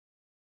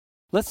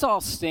Let's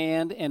all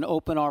stand and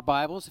open our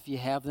Bibles, if you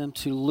have them,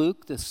 to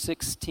Luke, the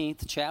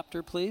 16th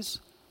chapter, please.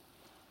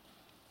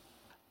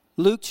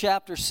 Luke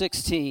chapter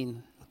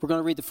 16. We're going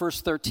to read the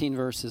first 13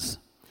 verses.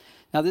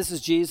 Now, this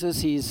is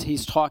Jesus.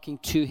 He's talking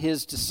to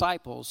his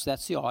disciples.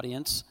 That's the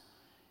audience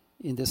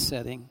in this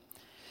setting.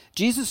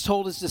 Jesus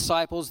told his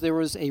disciples there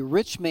was a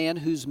rich man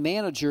whose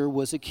manager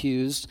was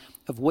accused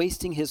of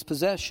wasting his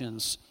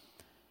possessions.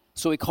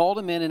 So he called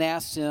him in and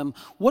asked him,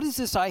 "What is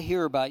this I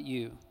hear about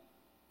you?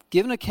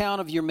 Give an account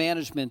of your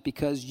management,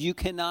 because you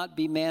cannot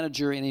be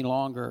manager any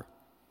longer."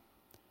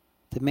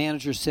 The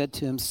manager said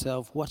to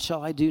himself, "What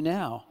shall I do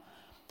now?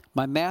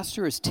 My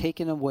master has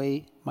taken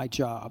away my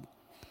job.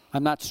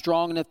 I'm not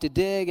strong enough to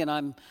dig, and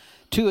I'm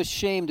too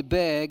ashamed to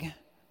beg.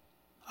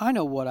 I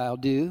know what I'll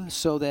do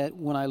so that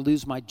when I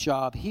lose my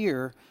job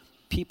here,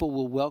 people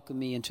will welcome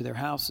me into their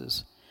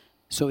houses."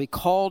 So he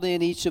called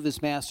in each of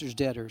his master's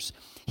debtors.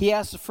 He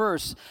asked the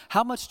first,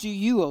 "How much do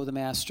you owe the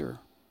master?"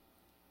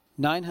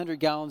 900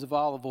 gallons of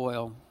olive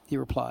oil, he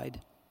replied.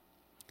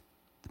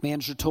 The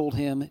manager told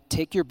him,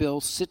 "Take your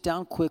bill, sit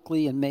down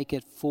quickly, and make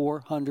it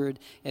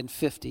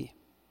 450.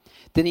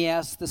 Then he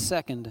asked the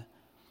second,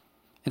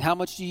 "And how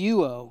much do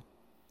you owe?"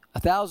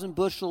 1,000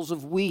 bushels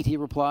of wheat, he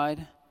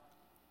replied.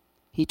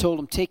 He told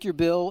him, "Take your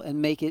bill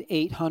and make it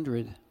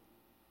 800.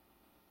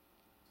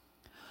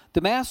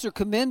 The master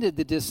commended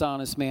the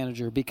dishonest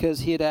manager because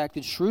he had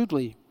acted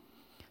shrewdly.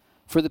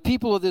 For the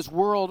people of this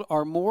world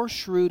are more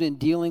shrewd in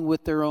dealing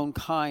with their own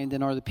kind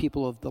than are the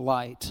people of the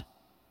light.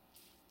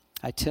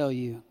 I tell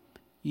you,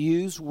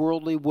 use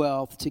worldly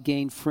wealth to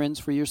gain friends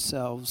for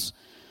yourselves,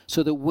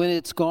 so that when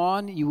it's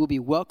gone, you will be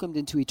welcomed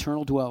into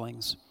eternal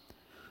dwellings.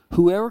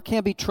 Whoever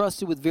can be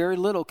trusted with very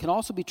little can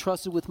also be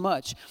trusted with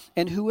much,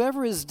 and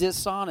whoever is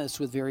dishonest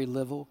with very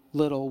little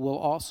will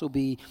also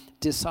be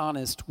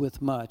dishonest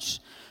with much.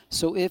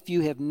 So if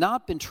you have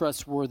not been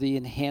trustworthy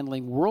in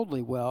handling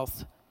worldly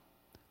wealth,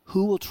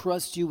 who will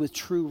trust you with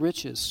true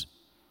riches?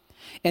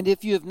 And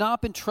if you have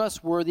not been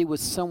trustworthy with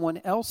someone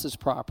else's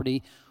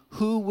property,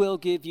 who will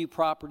give you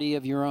property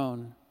of your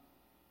own?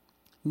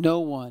 No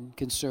one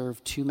can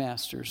serve two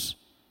masters.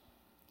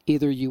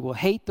 Either you will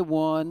hate the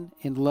one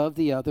and love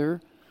the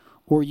other,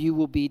 or you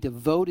will be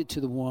devoted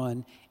to the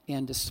one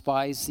and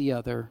despise the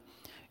other.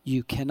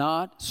 You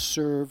cannot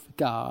serve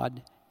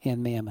God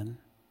and mammon."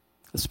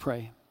 Let's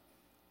pray.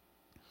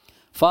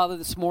 Father,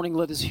 this morning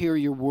let us hear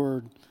your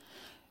word.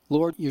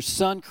 Lord, your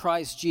Son,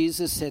 Christ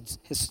Jesus,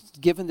 has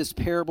given this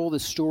parable,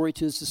 this story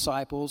to his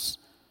disciples,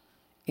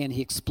 and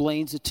he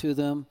explains it to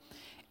them.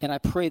 And I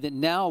pray that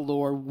now,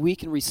 Lord, we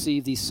can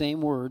receive these same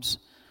words.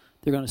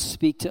 They're going to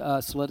speak to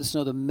us. Let us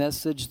know the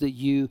message that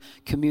you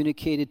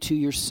communicated to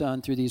your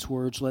Son through these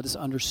words. Let us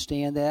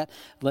understand that.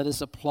 Let us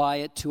apply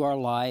it to our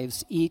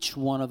lives, each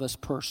one of us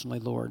personally,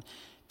 Lord.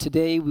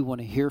 Today, we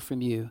want to hear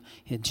from you.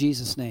 In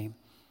Jesus' name,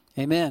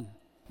 amen.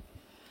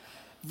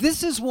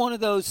 This is one of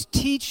those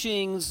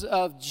teachings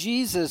of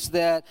Jesus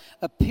that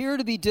appear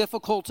to be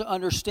difficult to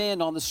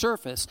understand on the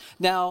surface.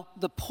 Now,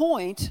 the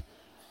point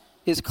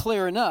is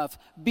clear enough.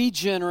 Be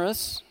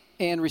generous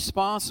and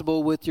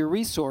responsible with your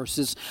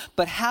resources.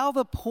 But how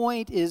the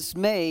point is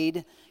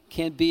made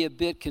can be a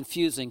bit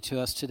confusing to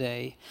us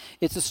today.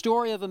 It's a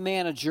story of a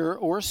manager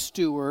or a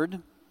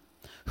steward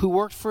who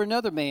worked for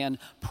another man,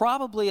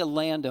 probably a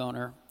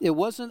landowner. It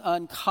wasn't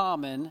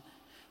uncommon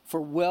for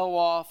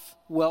well-off,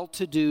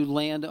 well-to-do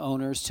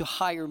landowners to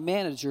hire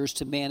managers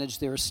to manage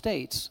their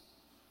estates.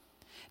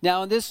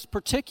 Now, in this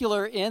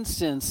particular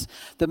instance,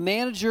 the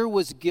manager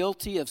was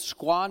guilty of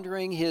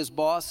squandering his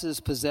boss's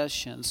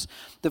possessions.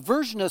 The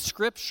version of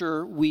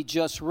Scripture we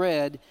just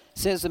read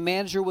says the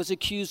manager was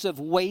accused of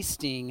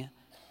wasting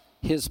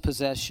his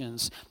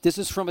possessions. This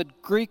is from a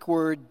Greek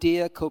word,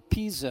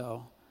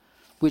 diakopizo,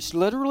 which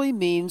literally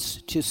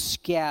means to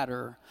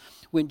scatter.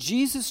 When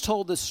Jesus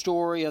told the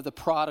story of the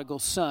prodigal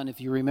son, if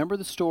you remember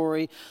the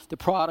story, the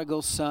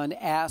prodigal son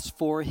asked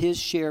for his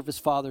share of his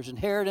father's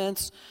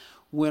inheritance,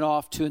 went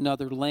off to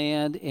another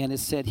land, and it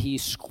said he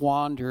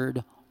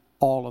squandered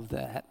all of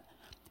that.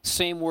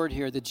 Same word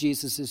here that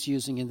Jesus is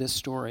using in this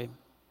story.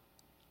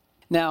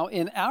 Now,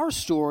 in our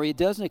story, it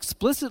doesn't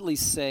explicitly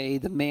say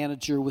the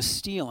manager was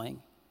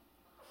stealing,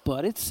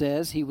 but it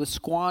says he was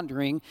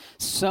squandering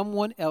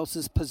someone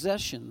else's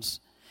possessions.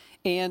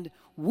 And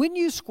when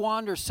you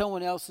squander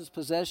someone else's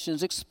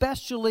possessions,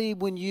 especially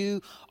when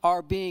you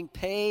are being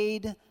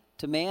paid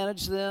to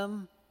manage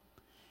them,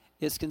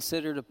 it's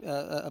considered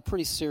a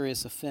pretty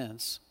serious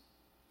offense.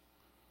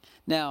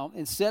 Now,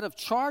 instead of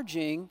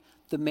charging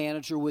the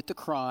manager with the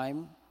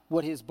crime,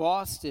 what his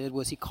boss did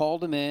was he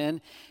called him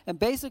in and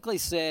basically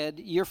said,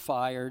 "You're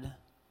fired.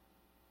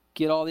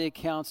 Get all the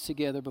accounts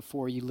together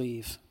before you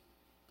leave."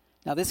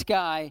 Now, this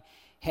guy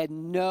had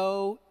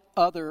no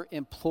other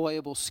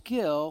employable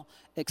skill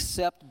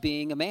except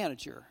being a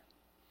manager.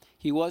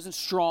 He wasn't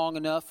strong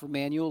enough for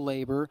manual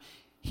labor.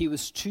 He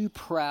was too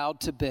proud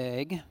to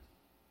beg.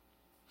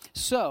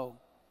 So,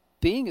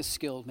 being a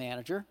skilled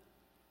manager,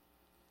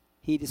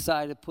 he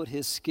decided to put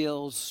his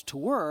skills to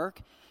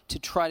work to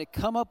try to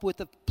come up with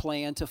a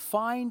plan to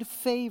find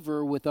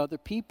favor with other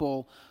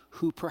people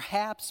who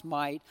perhaps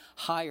might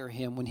hire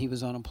him when he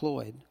was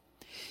unemployed.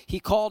 He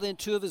called in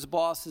two of his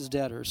boss's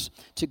debtors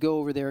to go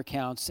over their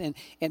accounts.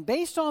 And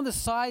based on the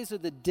size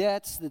of the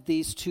debts that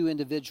these two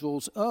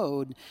individuals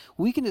owed,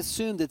 we can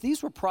assume that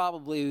these were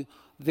probably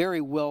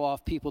very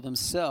well-off people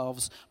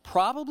themselves,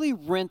 probably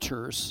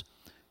renters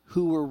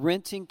who were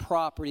renting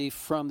property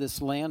from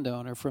this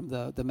landowner, from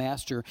the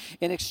master,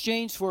 in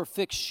exchange for a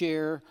fixed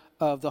share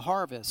of the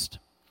harvest.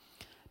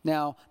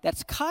 Now,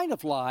 that's kind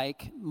of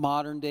like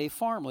modern-day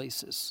farm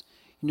leases.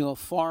 You know, a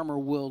farmer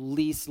will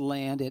lease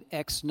land at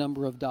X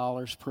number of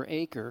dollars per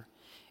acre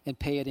and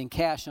pay it in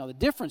cash. Now, the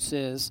difference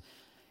is,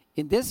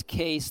 in this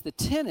case, the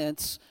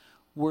tenants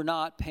were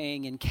not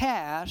paying in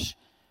cash.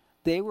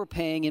 They were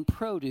paying in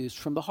produce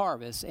from the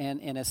harvest.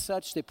 And as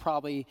such, they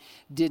probably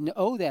didn't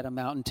owe that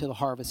amount until the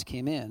harvest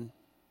came in.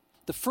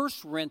 The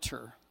first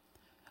renter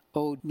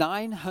owed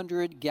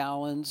 900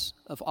 gallons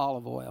of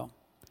olive oil.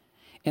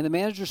 And the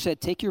manager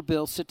said, take your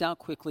bill, sit down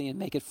quickly, and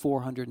make it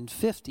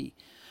 450.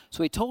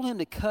 So he told him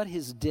to cut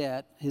his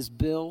debt, his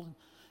bill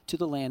to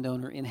the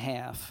landowner, in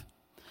half.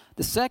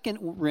 The second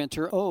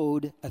renter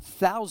owed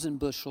 1,000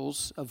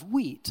 bushels of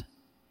wheat,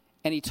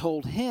 and he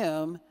told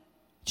him,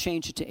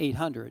 change it to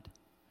 800.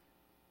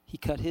 He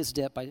cut his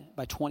debt by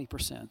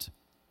 20%.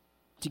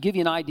 To give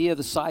you an idea of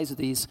the size of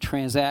these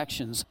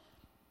transactions,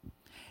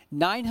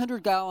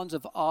 900 gallons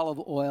of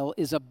olive oil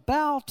is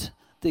about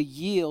the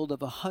yield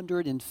of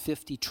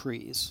 150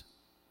 trees.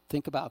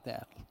 Think about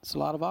that. It's a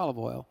lot of olive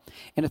oil.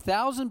 And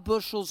 1,000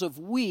 bushels of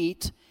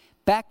wheat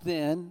back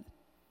then,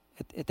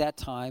 at that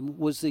time,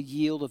 was the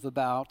yield of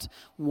about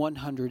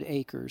 100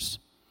 acres.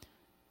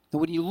 Now,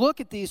 when you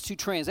look at these two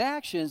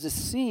transactions, it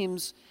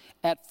seems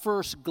at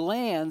first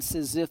glance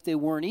as if they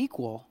weren't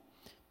equal.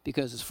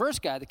 Because this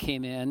first guy that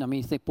came in, I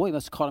mean, you think, boy, he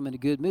must have caught him in a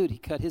good mood. He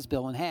cut his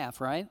bill in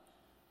half, right?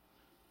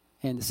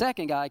 And the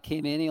second guy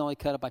came in, he only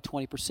cut it by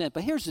 20%.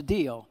 But here's the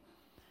deal.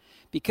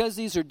 Because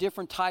these are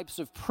different types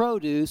of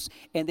produce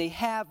and they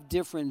have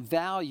different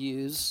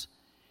values,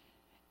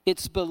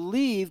 it's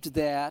believed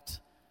that,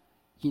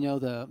 you know,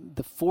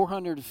 the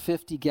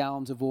 450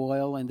 gallons of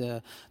oil and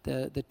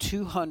the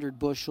 200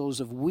 bushels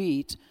of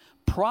wheat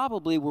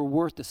probably were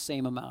worth the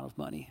same amount of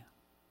money.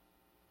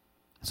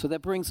 So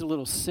that brings a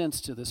little sense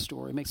to the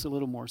story. It makes a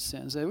little more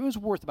sense. It was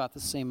worth about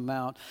the same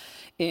amount.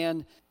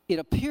 And it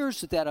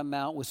appears that that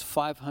amount was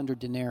 500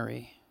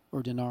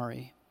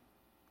 denarii.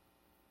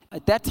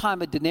 At that time,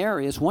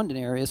 one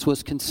denarius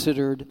was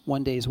considered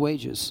one day's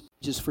wages,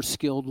 just for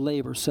skilled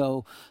labor.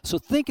 So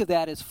think of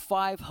that as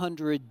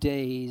 500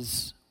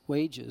 days'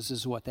 wages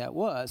is what that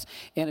was.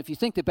 And if you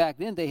think that back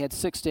then they had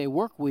 6-day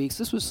work weeks,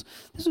 this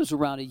was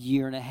around a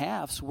year and a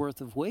half's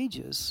worth of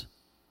wages.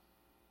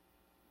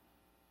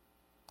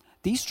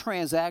 These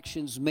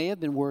transactions may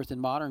have been worth, in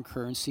modern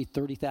currency,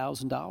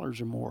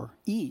 $30,000 or more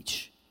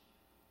each.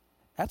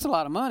 That's a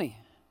lot of money.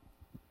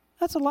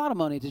 That's a lot of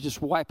money to just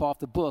wipe off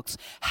the books.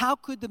 How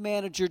could the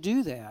manager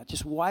do that?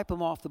 Just wipe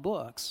them off the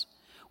books?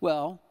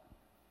 Well,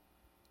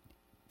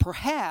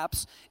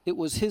 perhaps it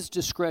was his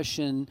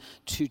discretion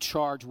to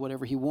charge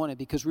whatever he wanted,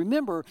 because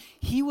remember,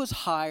 he was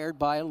hired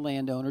by a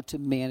landowner to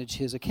manage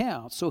his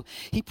account. So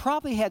he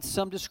probably had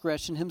some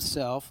discretion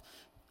himself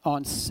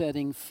on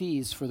setting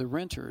fees for the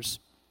renters.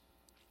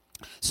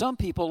 Some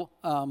people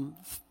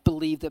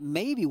believe that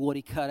maybe what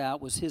he cut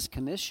out was his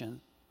commission.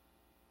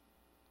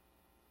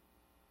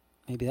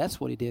 Maybe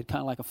that's what he did, kind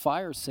of like a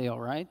fire sale,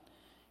 right?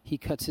 He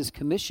cuts his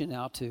commission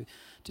out to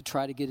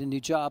try to get a new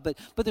job.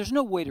 But there's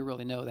no way to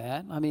really know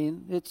that. I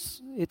mean,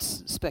 it's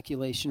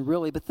speculation,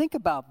 really. But think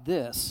about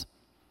this.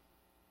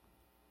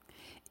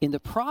 In the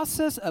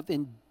process of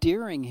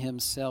endearing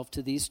himself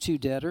to these two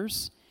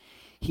debtors,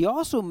 he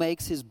also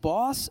makes his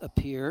boss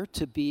appear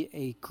to be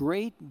a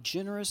great,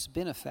 generous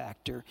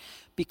benefactor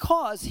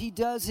because he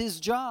does his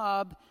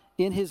job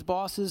in his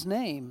boss's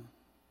name.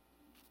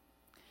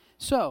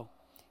 So,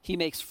 he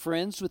makes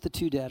friends with the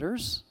two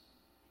debtors.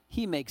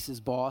 He makes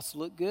his boss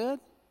look good.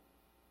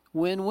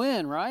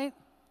 Win-win, right?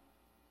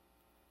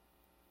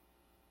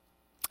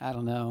 I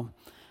don't know.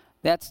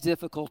 That's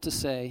difficult to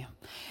say.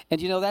 And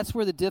you know, that's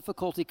where the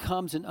difficulty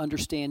comes in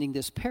understanding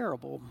this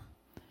parable.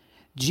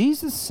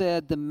 Jesus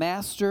said the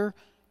master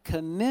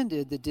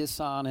commended the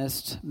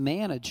dishonest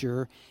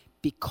manager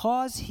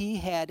because he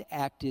had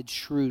acted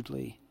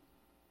shrewdly.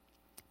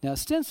 Now,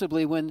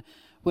 ostensibly, when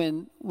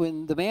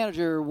the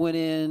manager went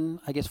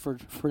in, I guess for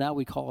now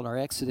we call it our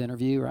exit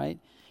interview, right?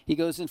 He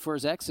goes in for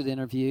his exit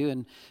interview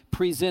and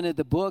presented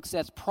the books.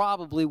 That's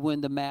probably when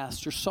the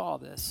master saw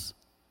this.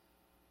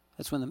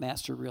 That's when the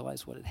master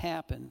realized what had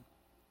happened.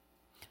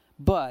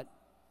 But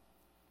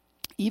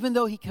even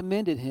though he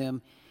commended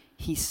him,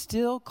 he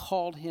still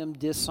called him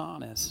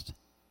dishonest,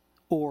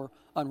 or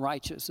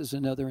unrighteous is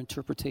another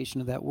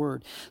interpretation of that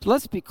word. So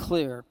let's be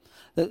clear.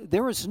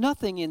 There was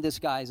nothing in this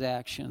guy's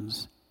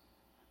actions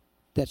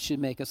that should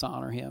make us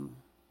honor him.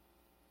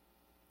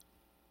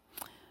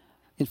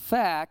 In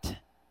fact,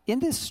 in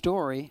this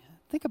story,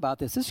 think about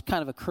this. This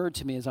kind of occurred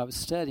to me as I was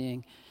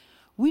studying.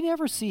 we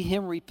never see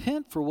him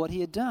repent for what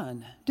he had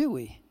done, do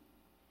we?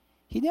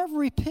 He never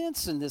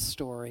repents in this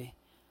story.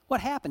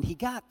 What happened? He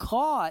got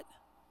caught.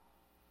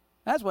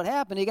 That's what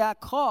happened. He got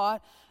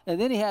caught, and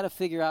then he had to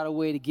figure out a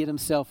way to get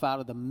himself out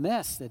of the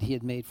mess that he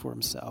had made for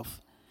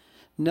himself.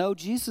 No,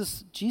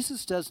 Jesus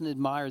doesn't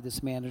admire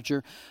this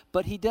manager,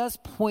 but he does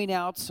point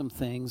out some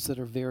things that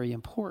are very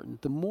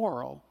important, the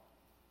moral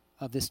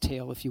of this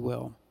tale, if you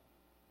will.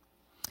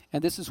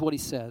 And this is what he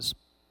says.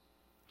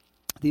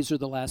 These are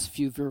the last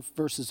few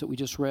verses that we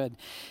just read.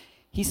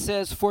 He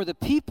says, "For the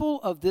people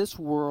of this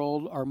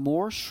world are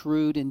more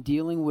shrewd in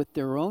dealing with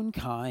their own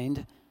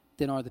kind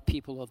than are the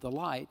people of the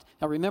light."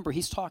 Now remember,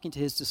 he's talking to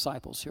his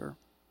disciples here.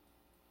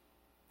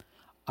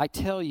 "I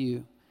tell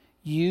you,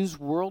 use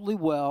worldly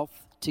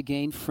wealth to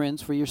gain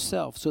friends for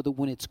yourself, so that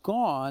when it's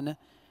gone,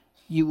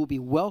 you will be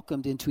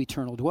welcomed into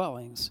eternal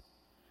dwellings.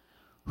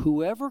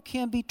 Whoever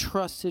can be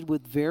trusted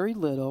with very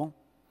little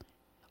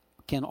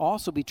can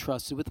also be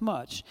trusted with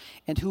much.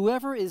 And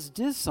whoever is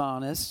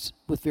dishonest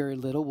with very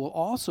little will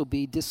also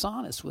be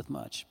dishonest with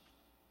much.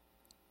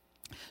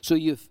 So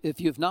if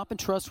you have not been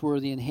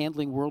trustworthy in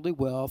handling worldly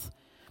wealth,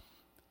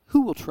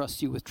 who will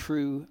trust you with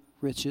true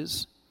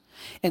riches?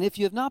 And if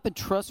you have not been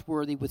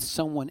trustworthy with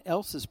someone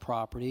else's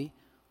property,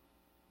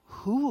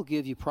 who will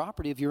give you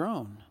property of your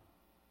own?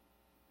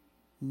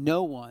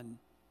 No one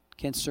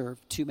can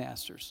serve two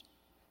masters.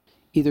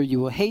 Either you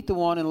will hate the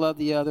one and love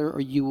the other,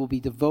 or you will be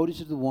devoted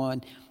to the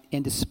one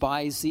and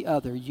despise the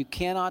other. You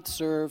cannot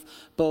serve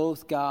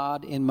both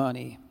God and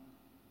money."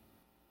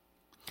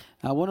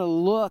 Now, I want to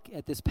look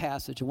at this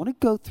passage. I want to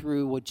go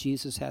through what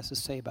Jesus has to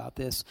say about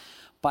this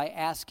by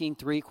asking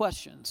three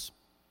questions.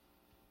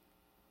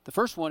 The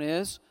first one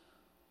is,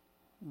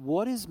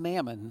 what is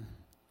mammon?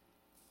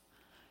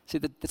 See,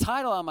 the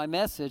title of my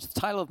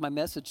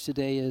message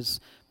today is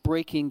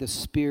Breaking the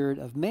Spirit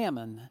of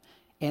Mammon.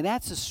 And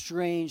that's a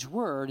strange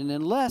word. And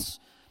unless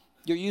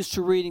you're used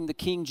to reading the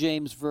King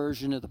James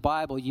Version of the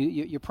Bible,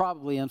 you're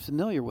probably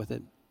unfamiliar with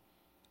it.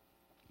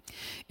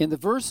 In the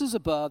verses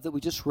above that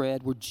we just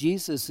read, where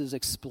Jesus is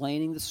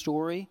explaining the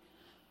story,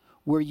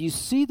 where you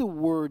see the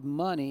word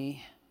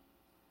money,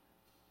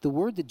 the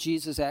word that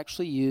Jesus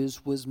actually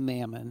used was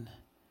mammon.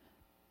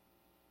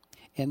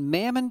 And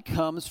mammon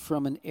comes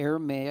from an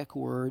Aramaic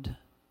word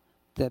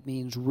that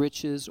means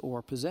riches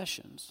or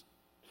possessions.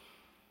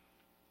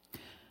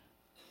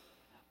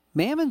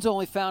 Mammon's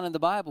only found in the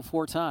Bible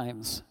 4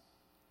 times.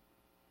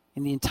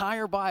 In the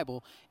entire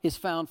Bible is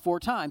found 4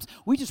 times.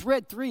 We just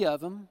read 3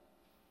 of them,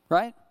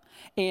 right?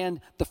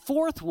 And the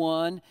 4th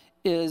one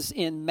is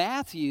in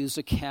Matthew's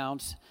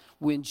account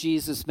when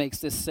Jesus makes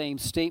this same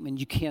statement,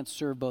 you can't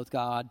serve both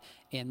God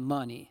and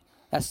money.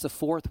 That's the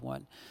 4th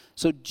one.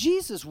 So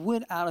Jesus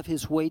went out of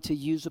his way to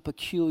use a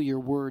peculiar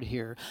word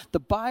here. The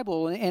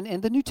Bible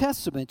and the New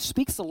Testament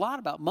speaks a lot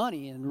about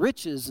money and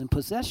riches and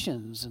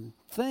possessions and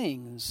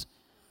things,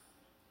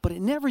 but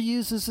it never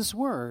uses this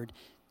word.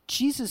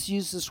 Jesus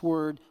used this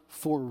word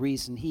for a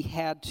reason. He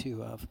had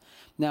to have.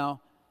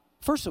 Now,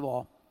 first of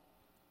all,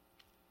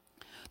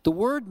 the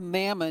word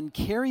mammon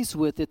carries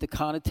with it the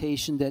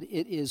connotation that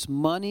it is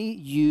money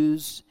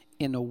used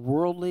in a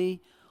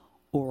worldly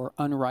or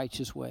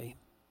unrighteous way.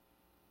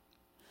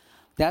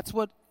 That's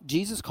what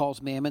Jesus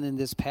calls mammon in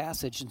this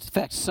passage. In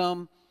fact,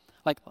 some,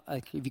 like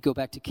if you go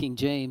back to King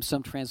James,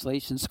 some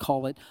translations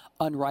call it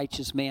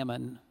unrighteous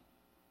mammon.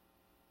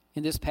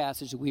 In this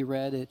passage that we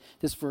read,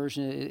 this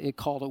version, it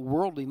called it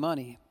worldly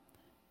money.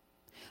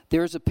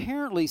 There's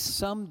apparently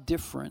some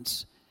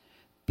difference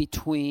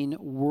between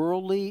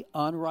worldly,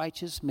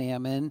 unrighteous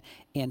mammon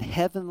and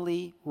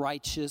heavenly,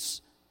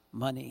 righteous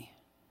money.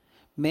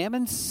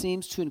 Mammon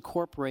seems to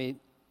incorporate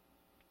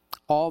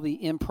all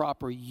the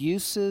improper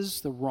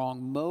uses, the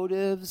wrong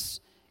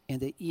motives,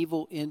 and the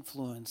evil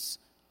influence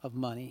of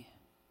money.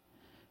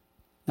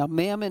 Now,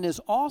 mammon is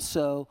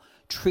also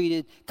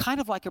treated kind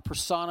of like a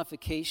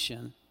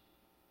personification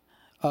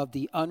of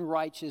the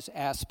unrighteous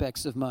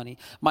aspects of money.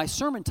 My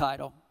sermon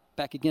title,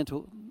 back again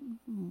to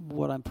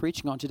what I'm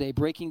preaching on today,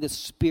 Breaking the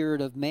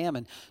Spirit of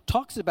Mammon,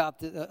 talks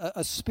about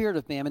a spirit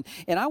of mammon.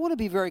 And I want to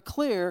be very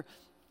clear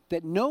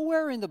that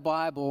nowhere in the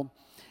Bible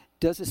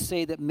does it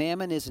say that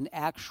mammon is an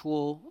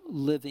actual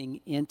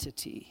living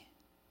entity.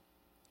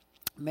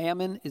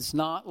 Mammon is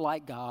not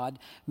like God.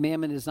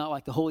 Mammon is not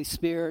like the Holy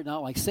Spirit,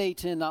 not like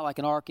Satan, not like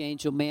an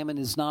archangel. Mammon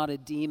is not a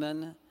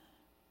demon.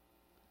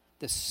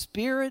 The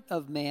spirit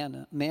of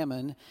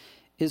mammon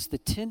is the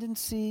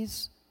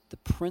tendencies, the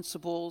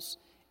principles,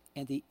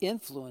 and the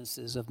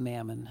influences of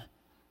mammon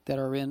that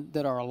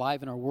are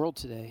alive in our world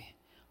today.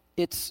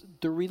 It's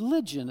the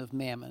religion of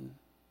mammon,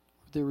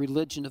 the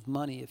religion of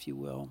money, if you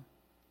will.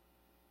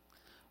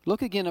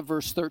 Look again at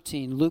verse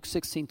 13, Luke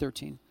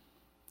 16:13.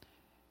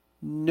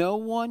 No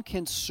one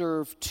can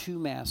serve 2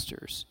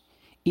 masters.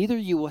 Either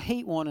you will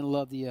hate one and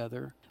love the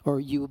other, or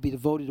you will be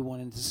devoted to one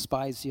and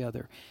despise the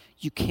other.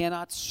 You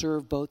cannot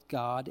serve both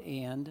God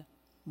and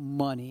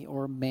money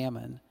or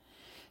mammon.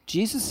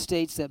 Jesus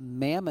states that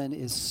mammon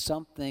is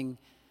something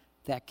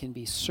that can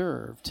be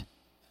served.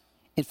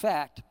 In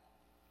fact,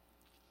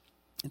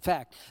 In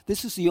fact,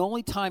 this is the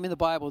only time in the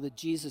Bible that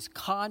Jesus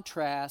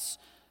contrasts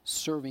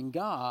serving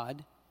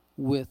God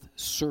with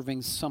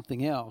serving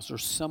something else or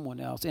someone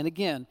else. And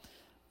again,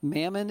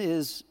 mammon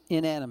is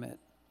inanimate.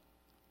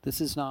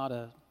 This is not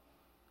a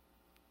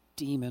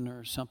demon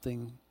or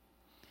something.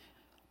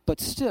 But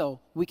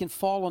still, we can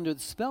fall under the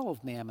spell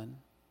of mammon,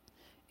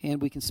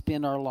 and we can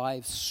spend our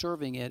lives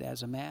serving it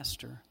as a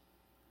master.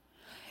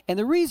 And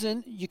the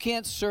reason you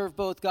can't serve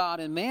both God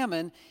and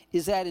mammon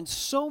is that in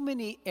so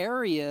many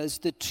areas,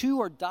 the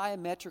two are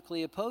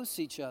diametrically opposed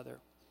to each other.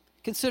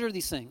 Consider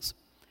these things.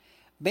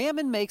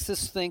 Mammon makes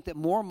us think that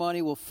more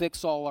money will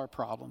fix all our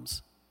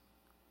problems.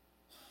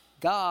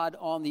 God,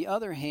 on the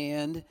other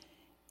hand,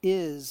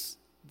 is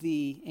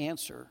the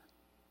answer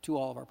to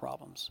all of our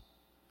problems.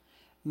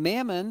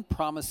 Mammon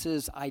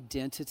promises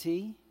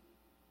identity.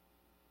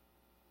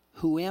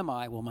 Who am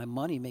I? Well, my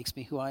money makes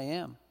me who I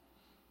am.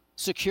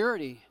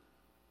 Security.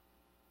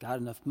 Got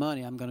enough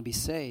money, I'm going to be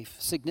safe.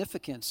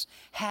 Significance,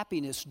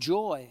 happiness,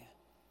 joy.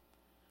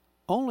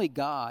 Only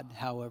God,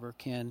 however,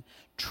 can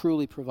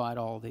truly provide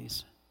all of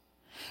these.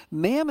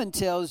 Mammon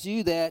tells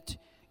you that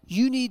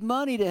you need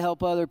money to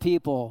help other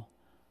people.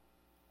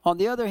 On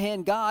the other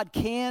hand, God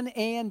can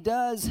and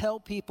does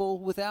help people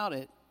without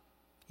it.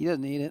 He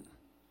doesn't need it.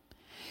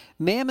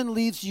 Mammon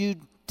leaves you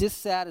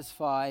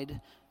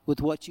dissatisfied with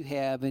what you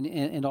have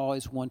and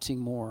always wanting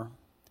more.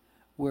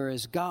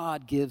 Whereas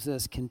God gives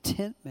us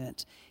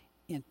contentment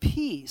and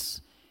peace,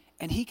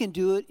 and he can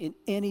do it in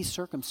any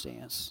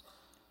circumstance.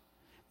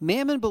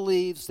 Mammon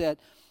believes that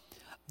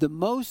the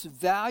most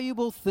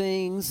valuable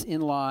things in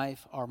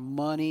life are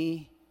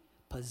money,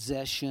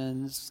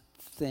 possessions,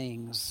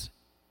 things.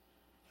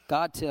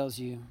 God tells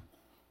you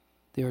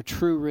there are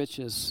true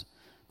riches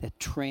that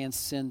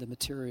transcend the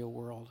material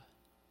world.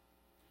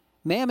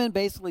 Mammon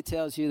basically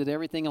tells you that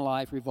everything in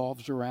life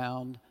revolves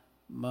around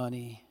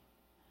money.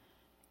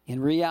 In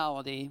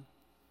reality,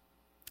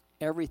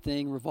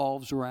 everything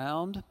revolves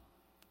around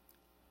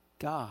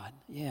God.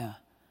 Yeah.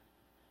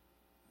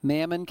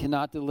 Mammon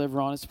cannot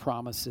deliver on its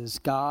promises.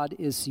 God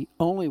is the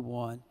only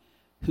one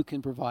who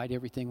can provide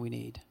everything we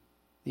need.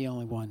 The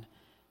only one.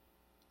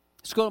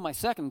 Let's go to my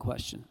second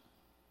question.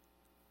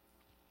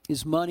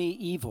 Is money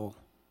evil?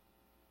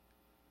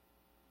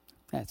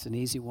 That's an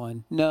easy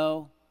one.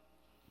 No,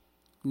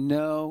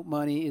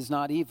 money is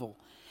not evil.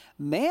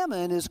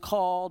 Mammon is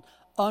called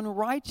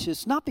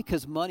unrighteous, not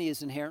because money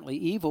is inherently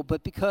evil,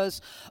 but because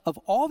of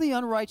all the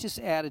unrighteous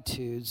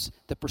attitudes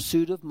the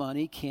pursuit of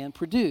money can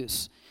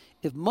produce.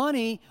 If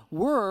money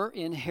were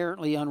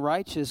inherently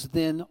unrighteous,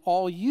 then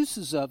all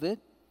uses of it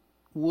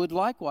would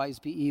likewise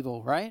be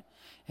evil, right?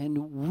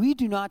 And we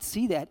do not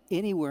see that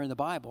anywhere in the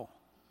Bible.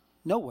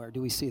 Nowhere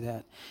do we see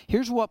that.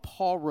 Here's what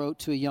Paul wrote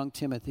to a young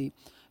Timothy.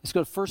 Let's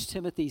go to 1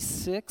 Timothy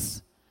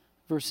 6,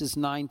 verses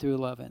 9 through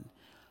 11.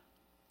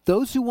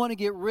 Those who want to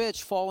get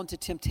rich fall into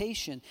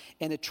temptation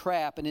and a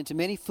trap and into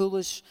many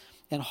foolish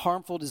and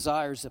harmful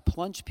desires that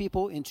plunge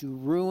people into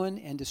ruin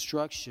and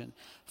destruction.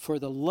 For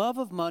the love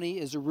of money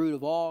is the root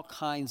of all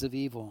kinds of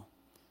evil.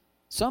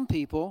 Some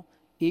people,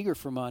 eager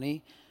for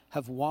money,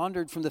 have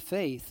wandered from the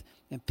faith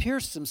and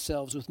pierced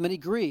themselves with many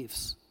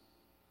griefs.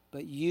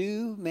 But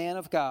you, man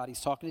of God,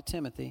 he's talking to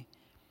Timothy,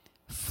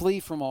 flee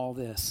from all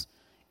this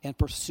and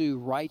pursue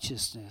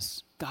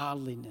righteousness,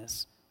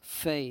 godliness,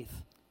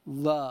 faith,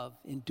 love,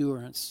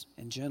 endurance,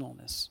 and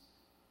gentleness.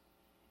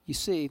 You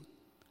see,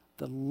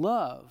 the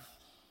love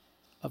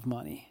of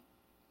money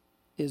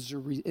is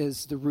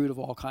the root of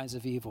all kinds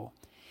of evil.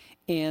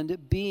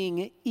 And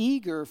being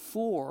eager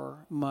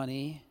for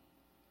money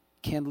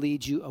can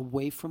lead you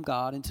away from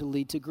God and to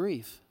lead to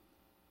grief.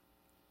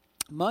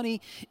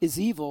 Money is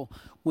evil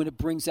when it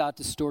brings out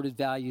distorted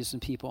values in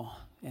people,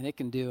 and it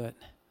can do it.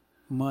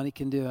 Money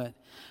can do it.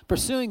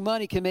 Pursuing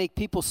money can make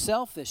people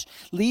selfish,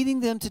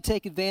 leading them to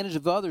take advantage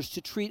of others,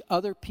 to treat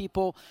other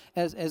people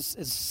as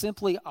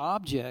simply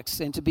objects,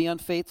 and to be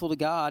unfaithful to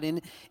God.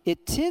 And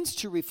it tends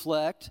to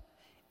reflect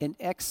an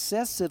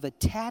excessive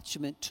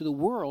attachment to the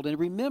world. And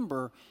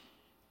remember,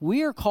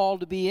 we are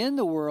called to be in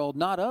the world,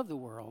 not of the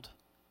world.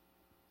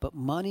 But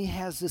money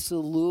has this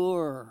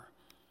allure,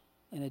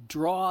 and it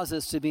draws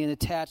us to being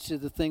attached to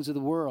the things of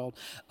the world.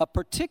 A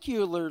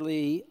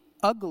particularly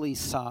ugly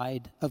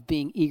side of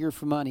being eager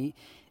for money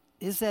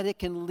is that it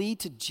can lead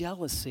to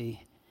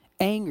jealousy,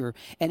 anger,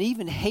 and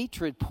even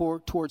hatred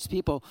towards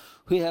people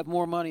who have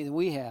more money than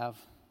we have.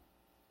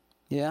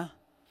 Yeah?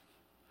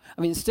 I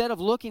mean, instead of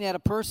looking at a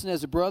person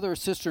as a brother or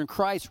sister in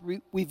Christ,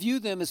 we view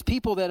them as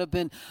people that have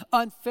been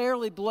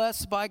unfairly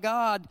blessed by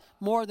God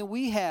more than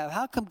we have.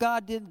 How come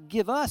God didn't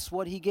give us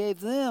what he gave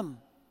them?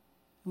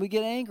 We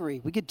get angry.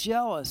 We get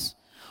jealous.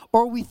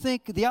 Or we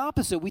think the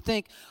opposite. We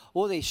think,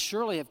 well, they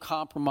surely have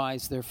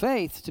compromised their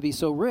faith to be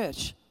so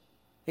rich.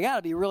 They got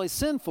to be really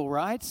sinful,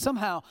 right?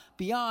 Somehow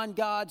beyond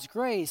God's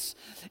grace.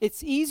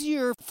 It's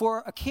easier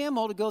for a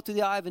camel to go through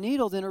the eye of a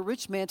needle than a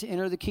rich man to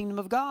enter the kingdom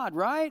of God,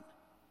 right?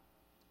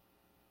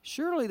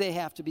 Surely they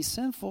have to be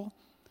sinful.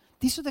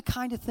 These are the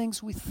kind of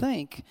things we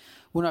think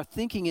when our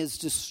thinking is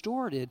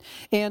distorted.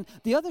 And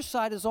the other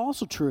side is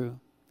also true.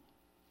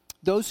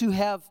 Those who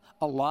have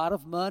a lot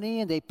of money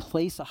and they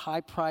place a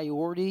high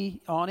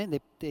priority on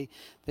it,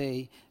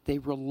 they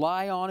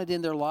rely on it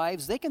in their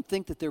lives, they can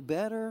think that they're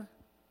better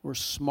or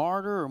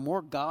smarter or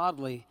more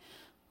godly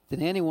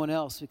than anyone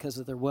else because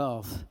of their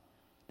wealth.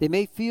 They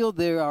may feel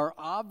they are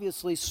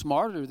obviously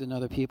smarter than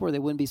other people or they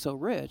wouldn't be so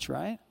rich,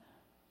 right?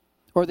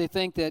 Or they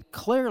think that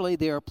clearly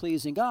they are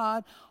pleasing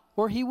God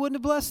or He wouldn't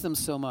have blessed them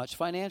so much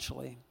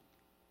financially.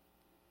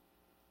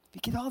 We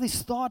get all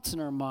these thoughts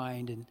in our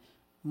mind, and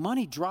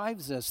money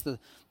drives us.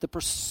 The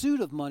pursuit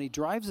of money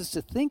drives us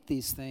to think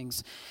these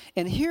things.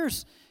 And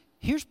here's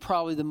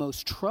probably the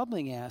most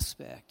troubling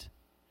aspect.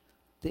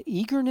 The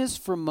eagerness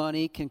for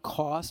money can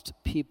cost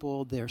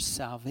people their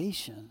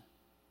salvation.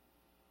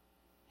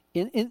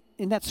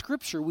 In that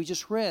scripture we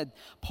just read,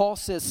 Paul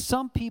says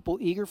some people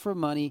eager for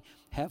money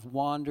have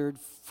wandered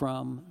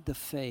from the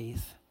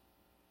faith.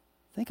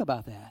 Think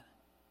about that.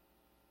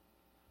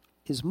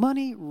 Is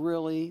money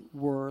really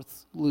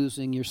worth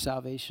losing your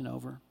salvation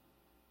over?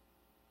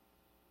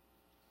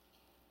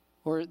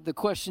 Or the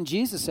question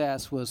Jesus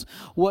asked was,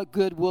 what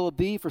good will it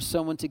be for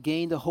someone to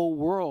gain the whole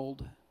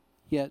world,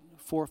 yet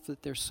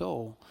forfeit their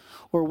soul?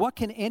 Or what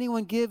can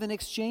anyone give in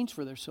exchange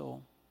for their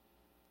soul?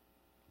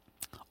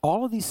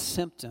 All of these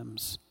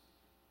symptoms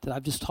that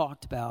I've just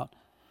talked about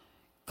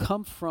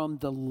come from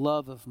the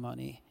love of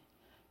money,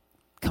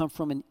 come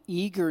from an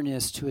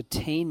eagerness to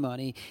attain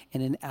money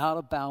and an out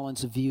of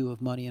balance view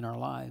of money in our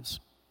lives.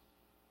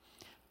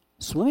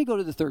 So let me go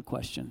to the third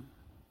question.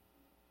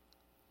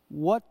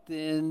 What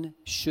then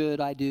should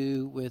I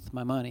do with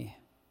my money?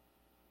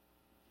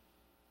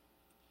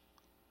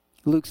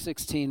 Luke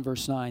 16,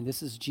 verse 9.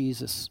 This is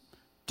Jesus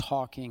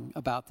talking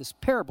about this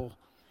parable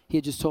He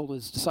had just told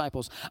His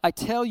disciples. I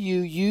tell you,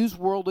 use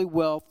worldly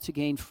wealth to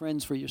gain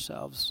friends for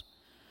yourselves,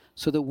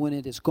 so that when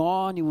it is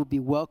gone, you will be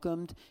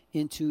welcomed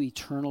into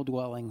eternal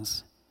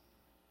dwellings.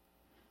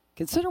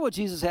 Consider what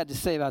Jesus had to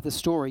say about this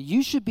story.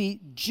 You should be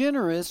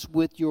generous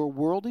with your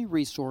worldly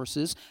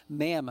resources,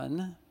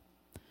 mammon,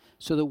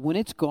 so that when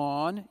it's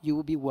gone, you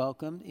will be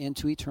welcomed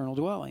into eternal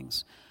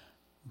dwellings.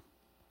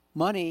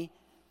 Money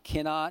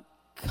cannot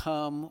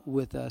come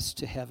with us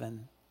to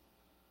heaven.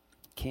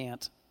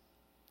 Can't.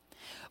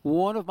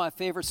 One of my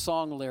favorite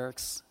song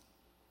lyrics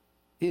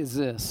is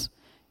this.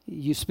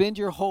 You spend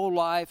your whole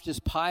life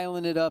just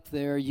piling it up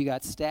there. You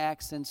got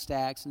stacks and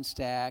stacks and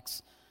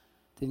stacks.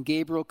 Then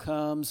Gabriel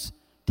comes,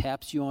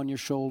 taps you on your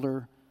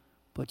shoulder,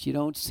 but you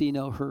don't see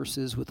no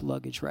hearses with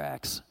luggage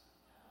racks.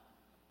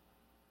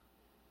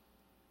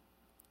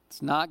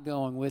 It's not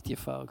going with you,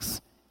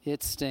 folks.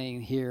 It's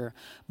staying here.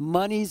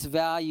 Money's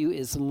value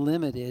is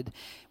limited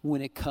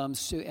when it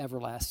comes to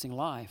everlasting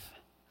life.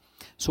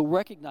 So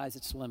recognize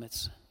its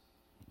limits.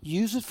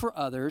 Use it for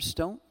others.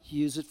 Don't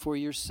use it for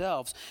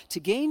yourselves. To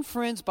gain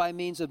friends by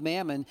means of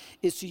mammon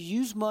is to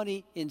use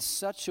money in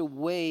such a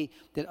way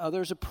that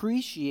others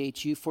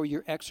appreciate you for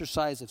your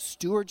exercise of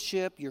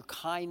stewardship, your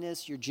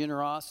kindness, your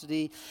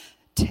generosity.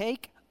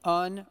 Take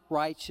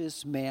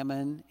unrighteous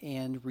mammon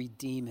and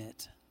redeem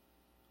it.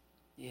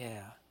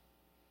 Yeah.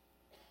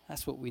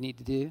 That's what we need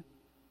to do.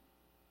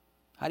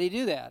 How do you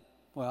do that?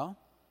 Well,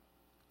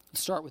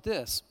 let's start with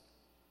this.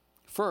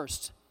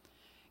 First,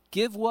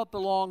 give what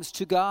belongs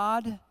to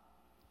God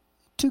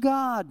to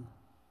God.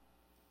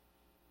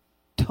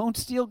 Don't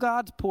steal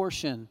God's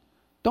portion.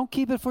 Don't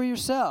keep it for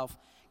yourself.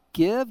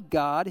 Give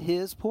God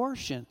His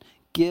portion.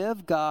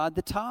 Give God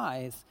the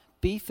tithe.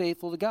 Be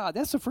faithful to God.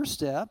 That's the first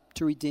step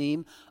to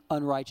redeem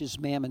unrighteous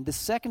mammon. The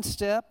second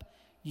step,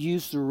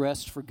 use the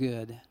rest for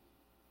good.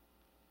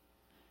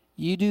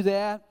 You do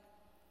that,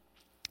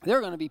 there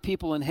are going to be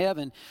people in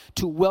heaven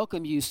to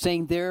welcome you,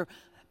 saying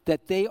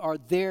that they are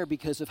there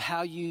because of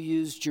how you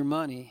used your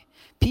money.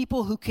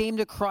 People who came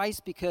to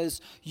Christ because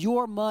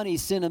your money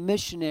sent a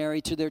missionary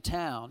to their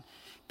town.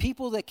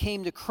 People that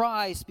came to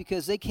Christ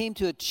because they came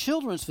to a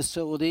children's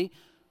facility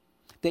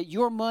that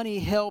your money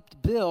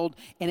helped build,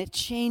 and it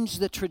changed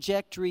the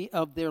trajectory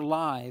of their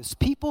lives.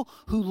 People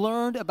who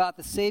learned about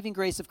the saving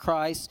grace of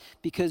Christ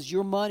because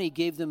your money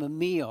gave them a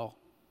meal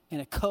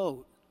and a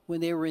coat when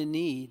they were in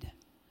need.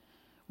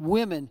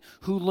 Women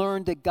who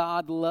learned that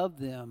God loved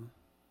them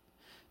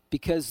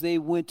because they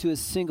went to a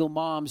single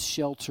mom's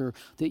shelter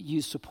that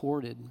you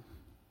supported.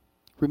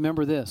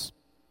 Remember this.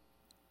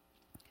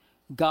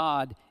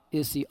 God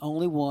is the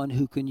only one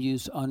who can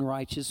use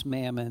unrighteous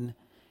mammon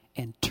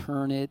and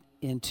turn it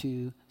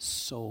into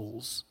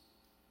souls.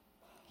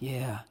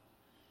 Yeah.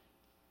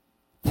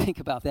 Think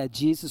about that.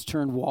 Jesus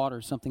turned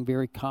water, something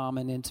very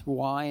common, into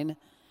wine,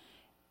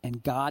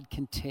 and God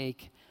can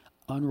take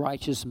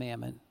unrighteous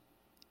mammon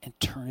and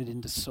turn it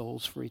into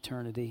souls for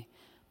eternity.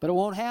 But it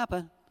won't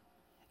happen.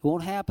 It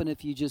won't happen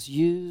if you just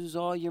use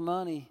all your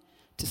money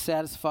to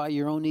satisfy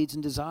your own needs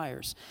and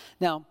desires.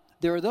 Now,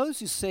 there are those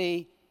who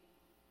say,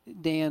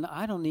 Dan,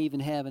 I don't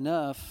even have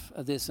enough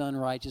of this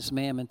unrighteous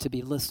mammon to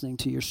be listening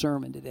to your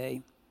sermon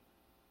today.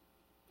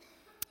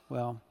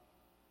 Well,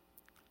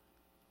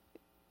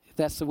 if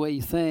that's the way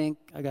you think,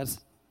 I got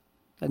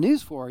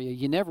news for you.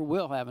 You never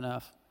will have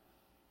enough.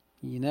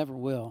 You never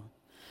will.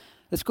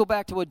 Let's go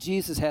back to what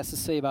Jesus has to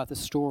say about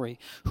this story.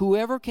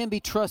 Whoever can be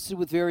trusted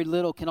with very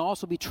little can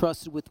also be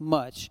trusted with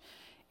much.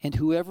 And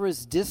whoever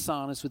is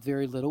dishonest with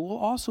very little will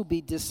also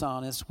be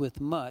dishonest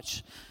with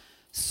much.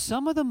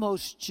 Some of the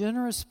most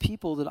generous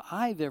people that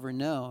I've ever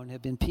known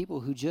have been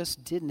people who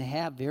just didn't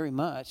have very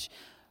much,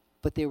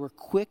 but they were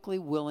quickly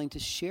willing to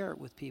share it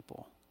with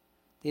people.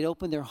 They'd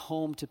open their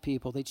home to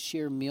people. They'd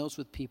share meals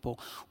with people.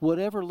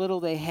 Whatever little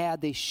they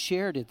had, they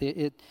shared it.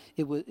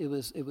 It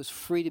was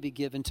free to be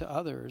given to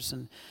others.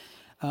 And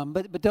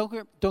but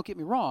don't get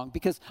me wrong,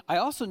 because I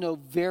also know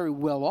very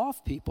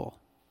well-off people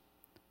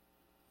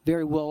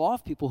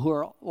who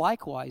are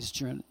likewise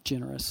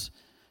generous.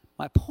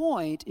 My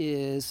point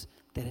is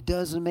that it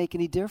doesn't make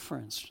any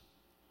difference.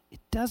 It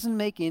doesn't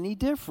make any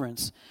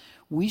difference.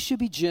 We should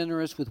be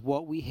generous with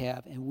what we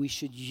have, and we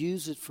should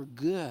use it for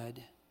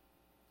good.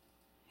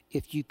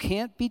 If you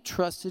can't be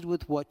trusted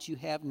with what you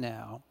have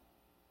now,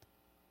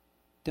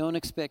 don't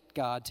expect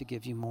God to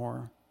give you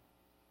more.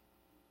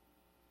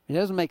 It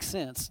doesn't make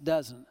sense,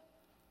 doesn't it?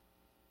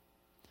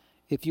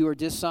 If you are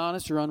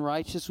dishonest or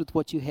unrighteous with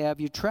what you have,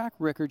 your track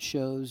record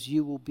shows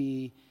you will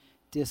be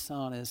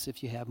dishonest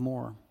if you have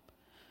more.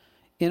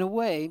 In a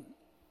way,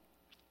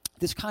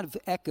 this kind of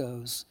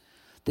echoes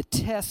the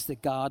test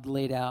that God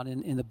laid out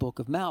in the book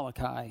of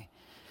Malachi.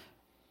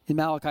 In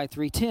Malachi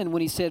 3:10,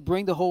 when he said,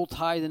 "Bring the whole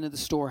tithe into the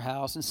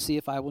storehouse and see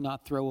if I will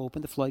not throw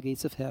open the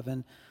floodgates of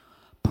heaven,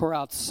 pour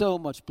out so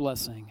much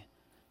blessing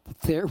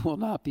that there will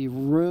not be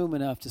room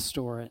enough to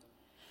store it."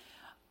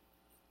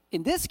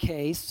 In this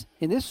case,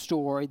 in this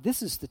story,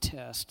 this is the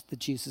test that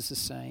Jesus is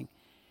saying.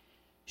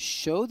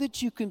 Show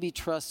that you can be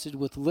trusted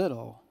with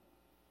little,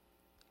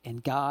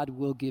 and God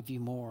will give you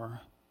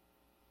more.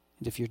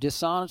 And if you're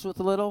dishonest with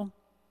little,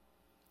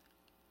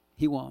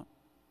 he won't.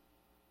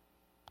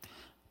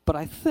 But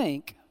I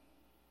think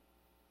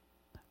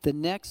the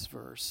next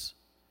verse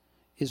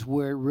is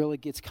where it really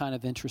gets kind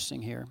of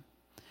interesting here.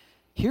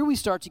 Here we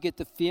start to get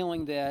the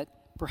feeling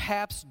that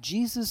perhaps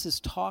Jesus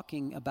is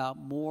talking about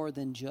more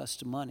than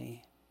just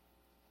money.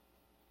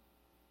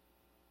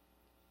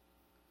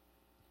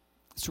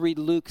 Let's read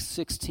Luke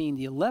 16,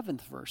 the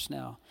 11th verse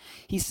now.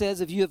 He says,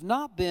 "If you have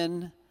not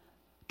been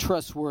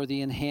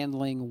trustworthy in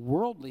handling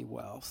worldly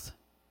wealth,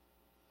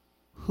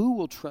 who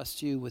will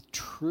trust you with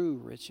true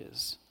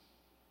riches?"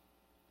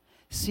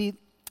 See,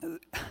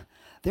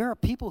 there are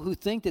people who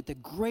think that the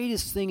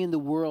greatest thing in the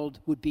world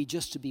would be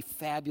just to be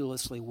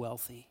fabulously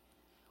wealthy.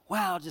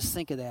 Wow, just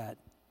think of that.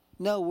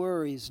 No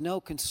worries,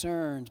 no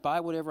concerns,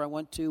 buy whatever I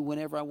want to,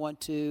 whenever I want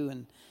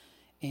to,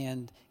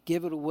 and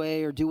give it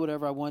away or do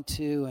whatever I want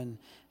to. And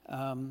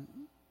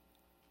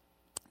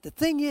the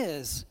thing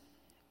is,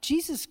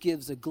 Jesus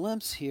gives a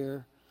glimpse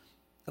here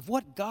of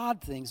what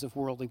God thinks of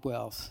worldly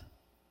wealth.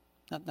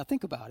 Now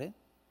think about it.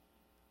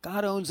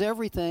 God owns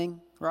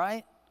everything,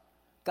 right?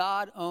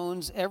 God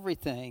owns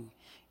everything.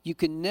 You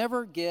can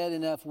never get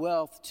enough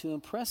wealth to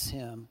impress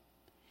him.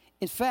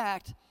 In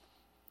fact,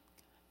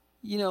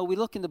 we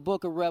look in the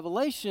book of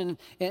Revelation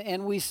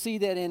and we see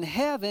that in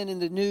heaven, in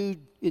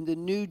the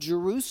new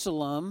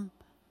Jerusalem,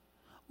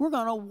 we're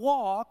going to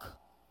walk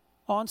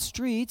on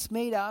streets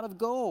made out of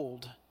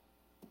gold.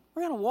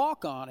 We're going to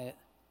walk on it.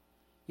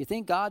 You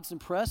think God's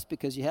impressed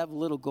because you have a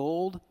little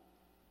gold?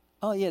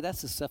 Oh yeah,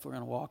 that's the stuff we're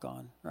going to walk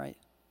on, right?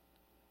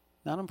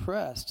 Not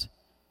impressed.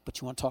 But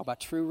you want to talk about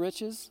true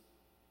riches?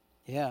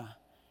 Yeah.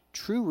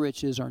 True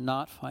riches are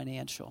not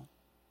financial.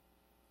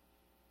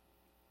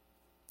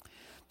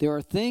 There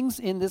are things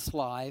in this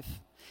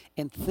life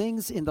and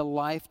things in the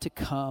life to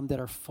come that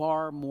are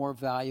far more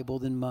valuable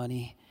than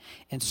money,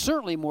 and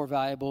certainly more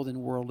valuable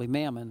than worldly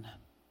mammon.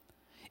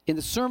 In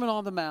the Sermon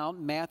on the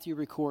Mount, Matthew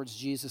records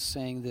Jesus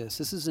saying this.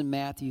 This is in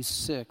Matthew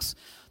 6,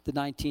 the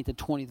 19th and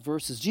 20th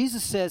verses.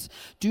 Jesus says,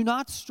 "Do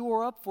not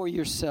store up for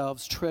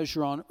yourselves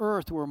treasure on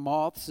earth where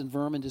moths and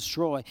vermin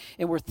destroy,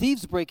 and where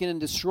thieves break in and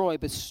destroy,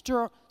 but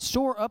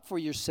store up for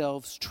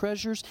yourselves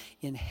treasures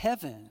in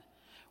heaven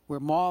where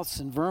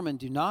moths and vermin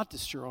do not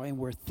destroy, and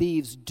where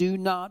thieves do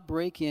not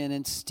break in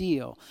and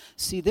steal."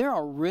 See, there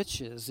are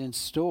riches in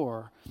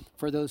store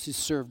for those who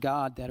serve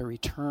God that are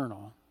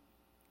eternal.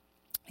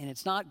 And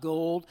it's not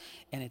gold,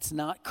 and it's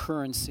not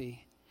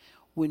currency.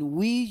 When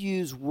we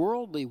use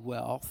worldly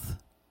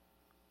wealth,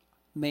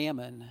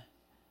 mammon,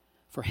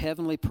 for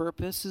heavenly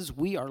purposes,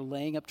 we are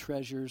laying up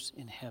treasures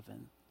in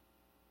heaven.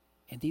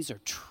 And these are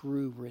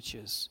true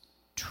riches.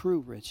 True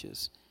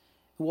riches.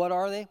 What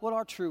are they? What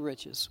are true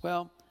riches?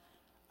 Well,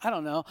 I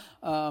don't know.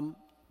 I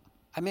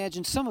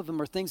imagine some of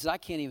them are things that I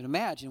can't even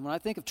imagine. When I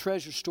think of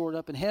treasure stored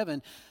up in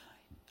heaven,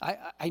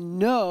 I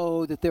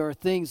know that there are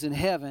things in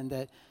heaven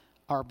that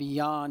are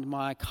beyond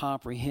my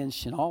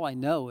comprehension. All I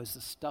know is the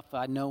stuff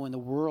I know in the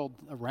world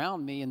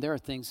around me, and there are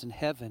things in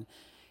heaven,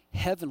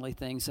 heavenly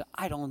things that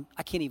I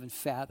can't even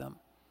fathom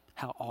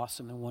how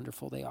awesome and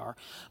wonderful they are.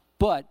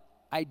 But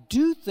I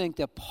do think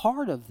that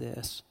part of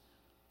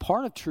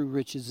true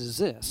riches is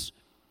this.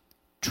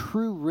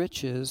 True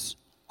riches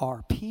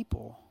are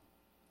people.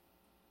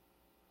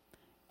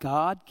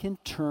 God can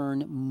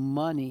turn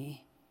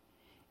money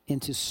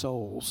into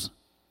souls.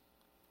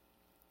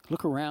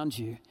 Look around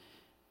you.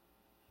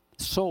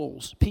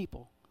 souls,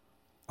 people,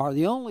 are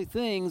the only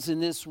things in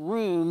this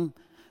room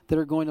that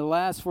are going to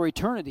last for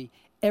eternity.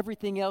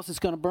 Everything else is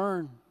going to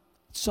burn.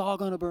 It's all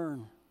going to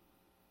burn,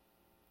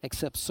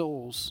 except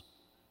souls.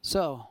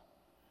 So,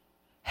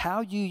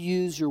 how you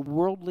use your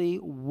worldly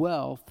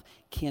wealth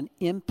can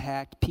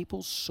impact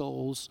people's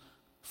souls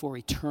for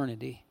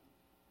eternity.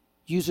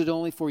 Use it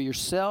only for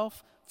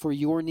yourself, for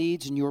your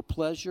needs and your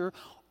pleasure,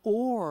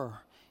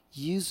 or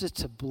use it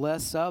to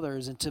bless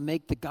others and to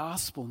make the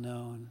gospel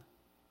known.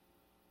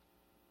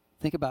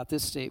 Think about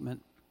this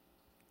statement.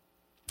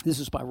 This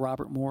is by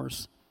Robert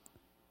Morse.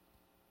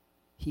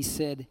 He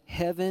said,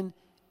 "Heaven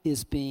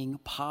is being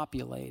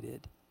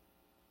populated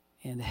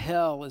and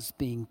hell is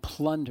being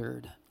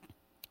plundered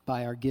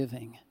by our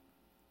giving."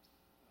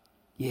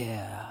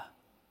 Yeah.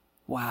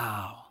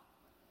 Wow.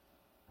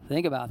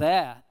 Think about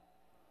that.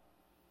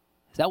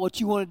 Is that what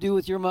you want to do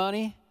with your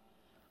money?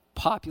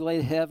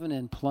 Populate heaven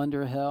and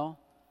plunder hell?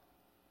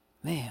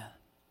 Man.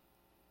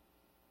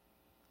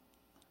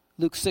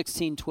 Luke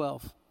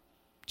 16:12.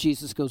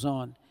 Jesus goes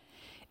on.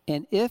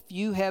 "And if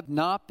you have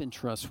not been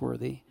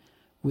trustworthy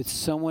with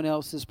someone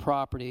else's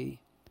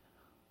property,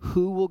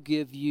 who will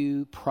give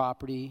you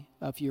property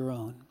of your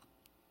own?"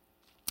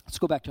 Let's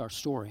go back to our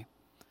story.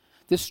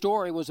 This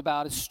story was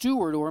about a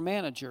steward or a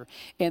manager.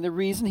 And the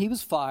reason he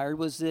was fired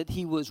was that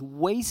he was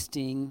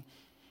wasting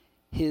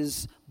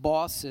his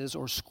boss's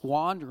or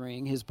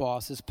squandering his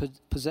boss's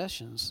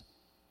possessions.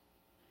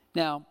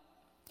 Now,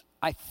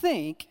 I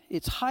think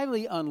it's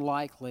highly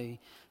unlikely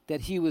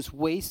that he was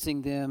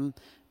wasting them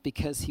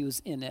because he was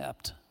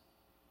inept.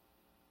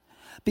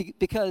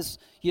 Because,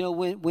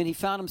 when he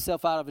found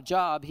himself out of a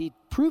job, he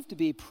proved to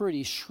be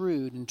pretty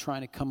shrewd in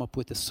trying to come up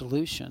with a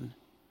solution.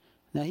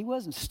 Now, he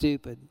wasn't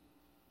stupid.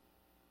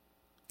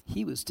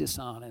 He was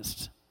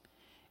dishonest.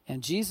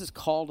 And Jesus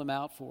called him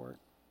out for it.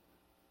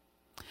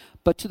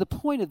 But to the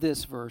point of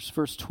this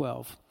verse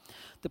 12,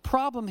 the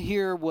problem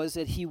here was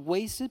that he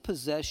wasted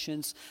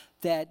possessions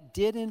that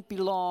didn't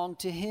belong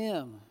to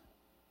him.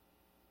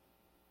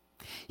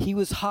 He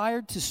was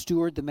hired to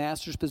steward the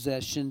master's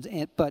possessions,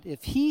 but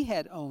if he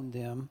had owned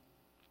them,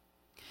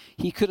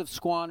 he could have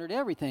squandered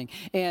everything.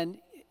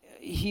 And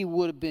he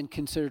would have been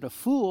considered a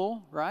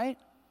fool, right?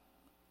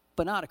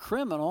 But not a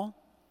criminal.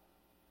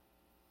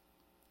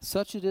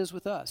 Such it is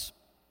with us.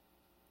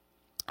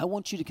 I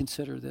want you to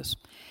consider this.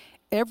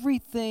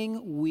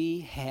 Everything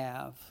we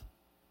have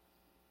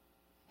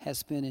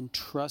has been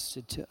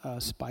entrusted to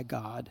us by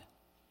God.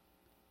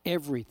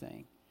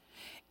 Everything.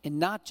 And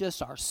not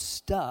just our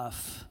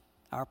stuff,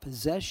 our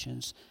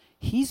possessions.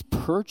 He's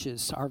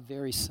purchased our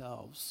very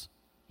selves.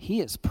 He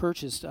has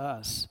purchased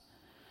us.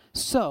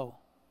 So,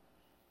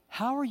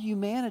 how are you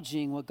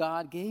managing what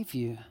God gave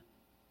you?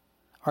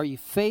 Are you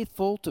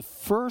faithful to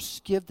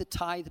first give the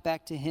tithe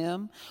back to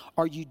Him?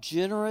 Are you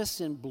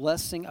generous in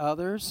blessing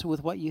others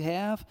with what you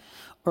have?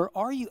 Or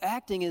are you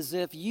acting as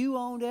if you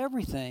owned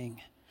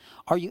everything?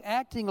 Are you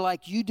acting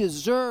like you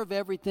deserve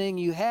everything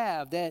you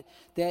have, that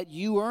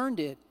you earned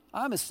it?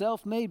 I'm a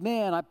self-made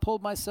man. I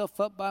pulled myself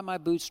up by my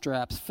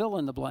bootstraps. Fill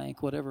in the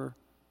blank, whatever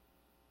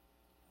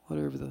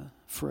the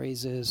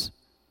phrase is.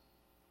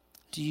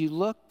 Do you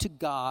look to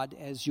God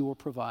as your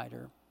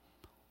provider?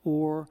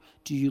 Or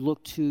do you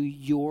look to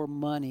your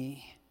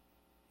money,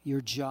 your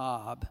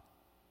job,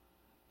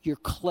 your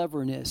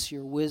cleverness,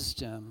 your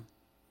wisdom,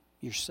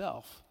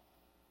 yourself?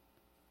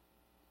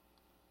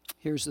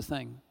 Here's the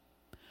thing.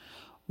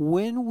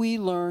 When we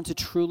learn to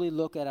truly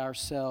look at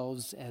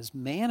ourselves as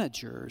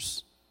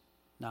managers,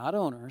 not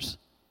owners,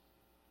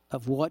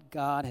 of what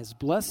God has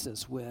blessed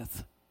us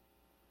with,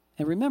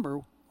 and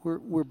remember,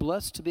 we're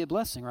blessed to be a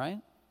blessing,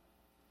 right?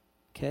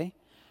 Okay?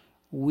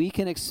 We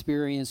can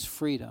experience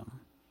freedom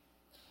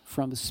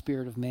from the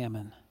spirit of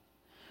mammon.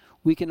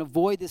 We can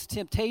avoid this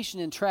temptation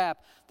and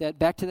trap that,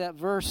 back to that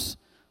verse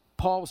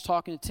Paul was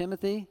talking to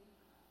Timothy,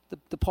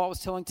 Paul was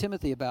telling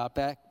Timothy about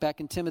back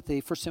in Timothy,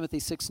 1 Timothy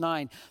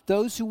 6:9.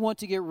 Those who want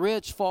to get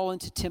rich fall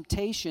into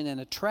temptation and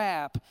a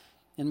trap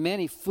and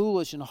many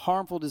foolish and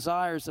harmful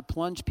desires that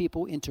plunge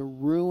people into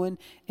ruin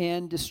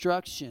and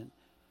destruction.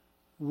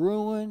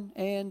 Ruin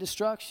and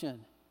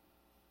destruction.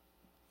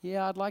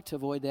 Yeah, I'd like to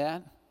avoid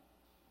that.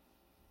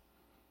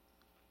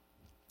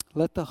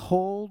 Let the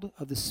hold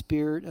of the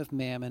spirit of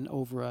mammon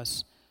over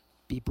us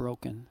be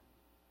broken.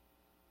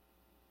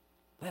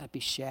 Let it be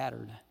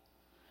shattered.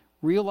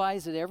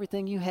 Realize that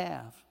everything you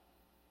have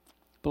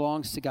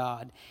belongs to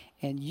God,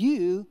 and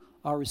you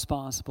are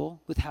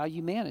responsible with how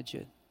you manage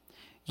it.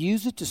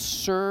 Use it to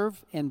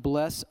serve and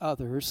bless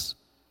others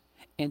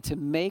and to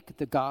make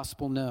the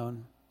gospel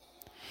known.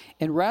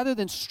 And rather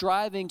than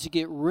striving to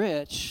get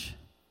rich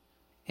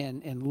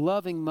and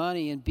loving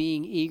money and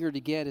being eager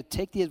to get it,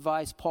 take the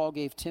advice Paul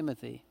gave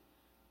Timothy.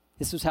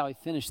 This is how he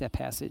finished that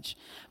passage.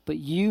 But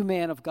you,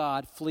 man of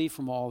God, flee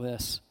from all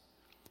this.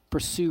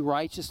 Pursue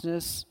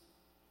righteousness,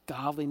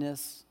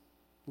 godliness,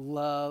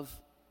 love,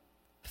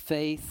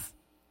 faith,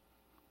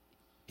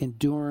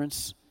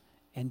 endurance,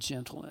 and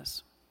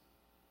gentleness.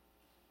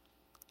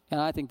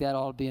 And I think that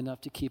ought to be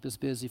enough to keep us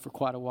busy for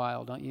quite a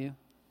while, don't you?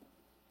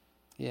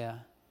 Yeah.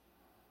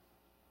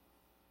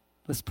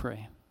 Let's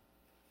pray.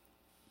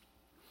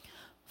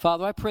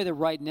 Father, I pray that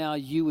right now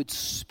you would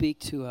speak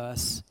to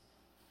us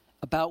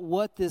about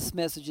what this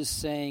message is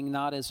saying,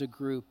 not as a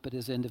group, but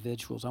as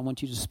individuals. I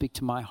want you to speak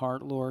to my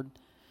heart, Lord,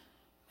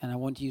 and I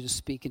want you to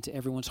speak into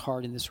everyone's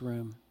heart in this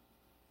room.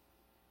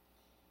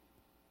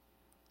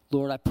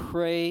 Lord, I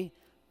pray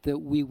that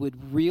we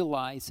would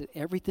realize that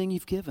everything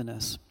you've given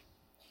us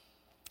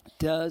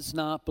does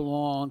not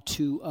belong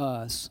to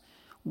us.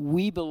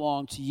 We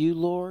belong to you,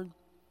 Lord,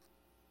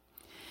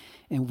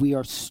 and we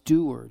are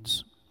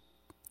stewards.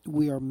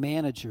 We are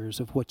managers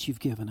of what you've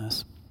given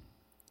us.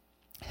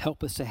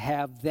 Help us to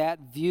have that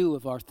view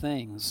of our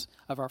things,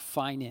 of our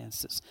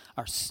finances,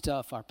 our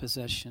stuff, our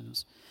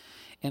possessions.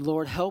 And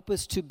Lord, help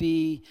us to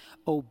be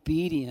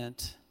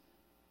obedient,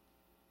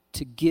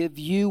 to give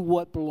you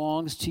what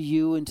belongs to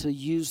you and to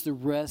use the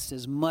rest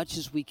as much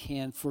as we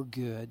can for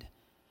good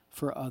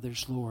for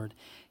others, Lord.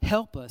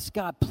 Help us.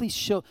 God,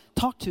 please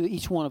talk to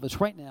each one of us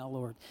right now,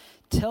 Lord.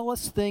 Tell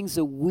us things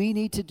that we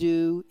need to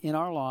do in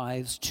our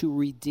lives to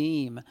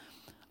redeem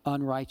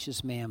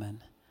unrighteous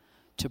mammon,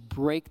 to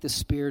break the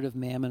spirit of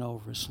mammon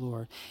over us,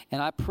 Lord.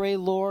 And I pray,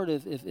 Lord,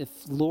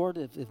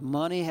 if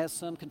money has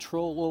some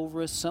control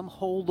over us, some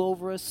hold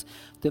over us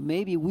that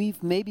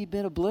we've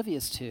been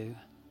oblivious to,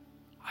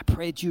 I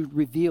pray that you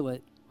reveal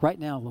it right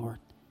now, Lord.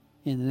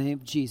 In the name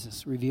of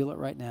Jesus, reveal it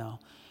right now.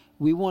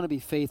 We want to be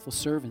faithful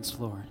servants,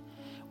 Lord.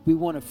 We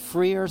want to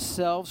free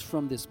ourselves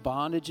from this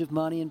bondage of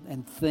money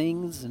and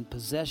things and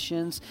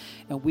possessions.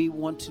 And we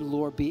want to,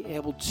 Lord, be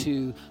able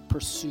to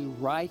pursue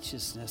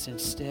righteousness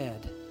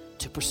instead,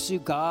 to pursue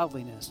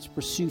godliness, to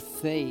pursue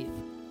faith,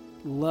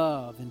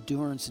 love,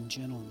 endurance, and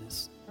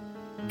gentleness.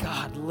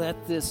 God,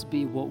 let this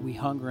be what we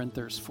hunger and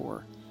thirst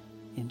for.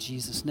 In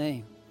Jesus'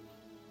 name,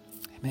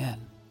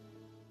 amen.